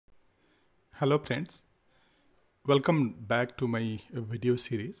Hello friends, welcome back to my video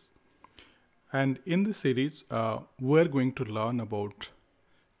series. And in this series, we're going to learn about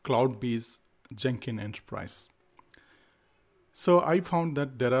Cloudbees Jenkins Enterprise. So I found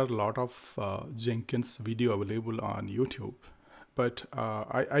that there are a lot of Jenkins video available on YouTube, but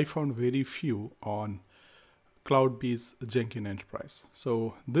I found very few on Cloudbees Jenkins Enterprise.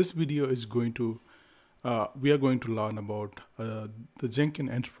 So this video is going to we are going to learn about the Jenkins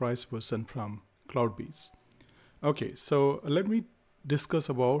Enterprise version from Cloudbees. Okay, so let me discuss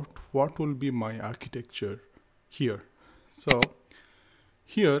about what will be my architecture here. So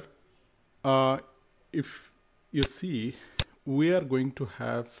here, if you see, we are going to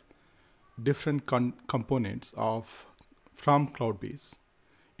have different components from Cloudbees,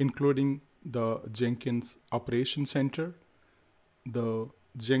 including the Jenkins Operation Center, the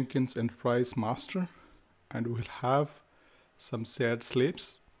Jenkins Enterprise Master, and we'll have some shared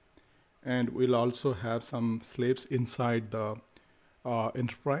slaves, and we'll also have some slaves inside the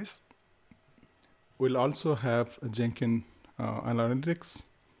enterprise. We'll also have Jenkins Analytics.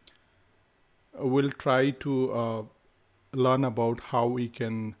 We'll try to learn about how we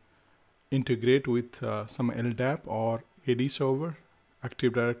can integrate with some LDAP or AD server,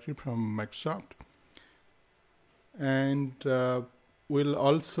 Active Directory from Microsoft. And we'll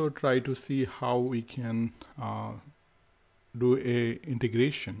also try to see how we can do an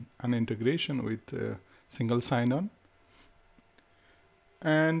integration with single sign-on.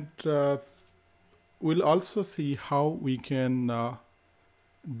 And we'll also see how we can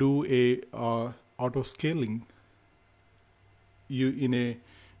do a auto-scaling in a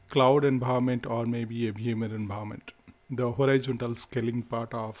cloud environment or maybe a VMware environment. The horizontal scaling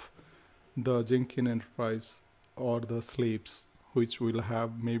part of the Jenkins Enterprise or the slaves, which we'll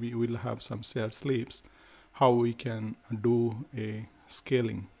have some shared slaves, how we can do a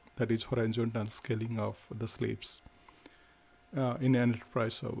scaling, that is horizontal scaling of the slaves in an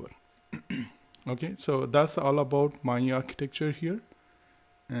enterprise server. Okay, so that's all about my architecture here,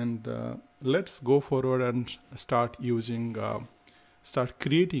 and let's go forward and start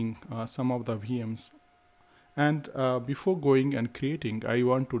creating some of the VMs. And before going and creating, I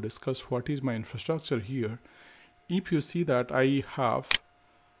want to discuss what is my infrastructure here. If you see that I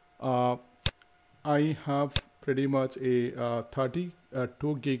have pretty much a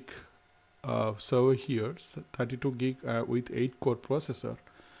 32 gig server here, 32 gig with 8-core processor.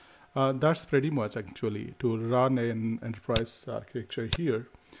 That's pretty much actually to run an enterprise architecture here.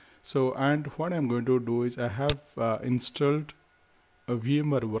 So, and what I'm going to do is I have installed a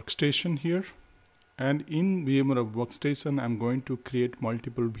VMware workstation here, and in VMware workstation I'm going to create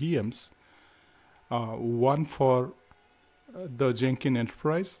multiple VMs. One for the Jenkins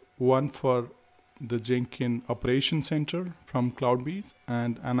Enterprise, one for the Jenkins Operation Center from Cloudbees,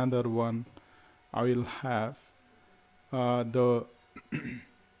 and another one I will have the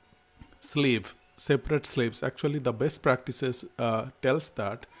separate slaves. Actually, the best practices tells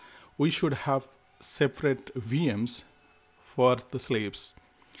that we should have separate VMs for the slaves.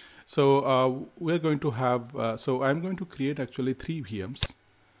 So we're going to have, so I'm going to create actually 3 VMs.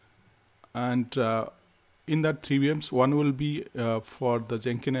 And in that 3 VMs, one will be for the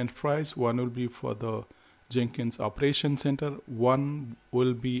Jenkins Enterprise, one will be for the Jenkins Operation Center, one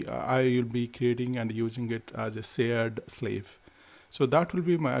will be I will be creating and using it as a shared slave. So that will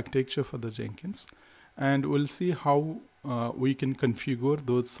be my architecture for the Jenkins, and we'll see how we can configure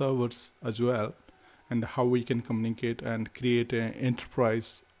those servers as well, and how we can communicate and create an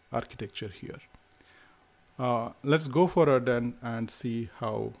enterprise architecture here. Let's go forward and see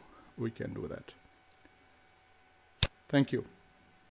how we can do that. Thank you.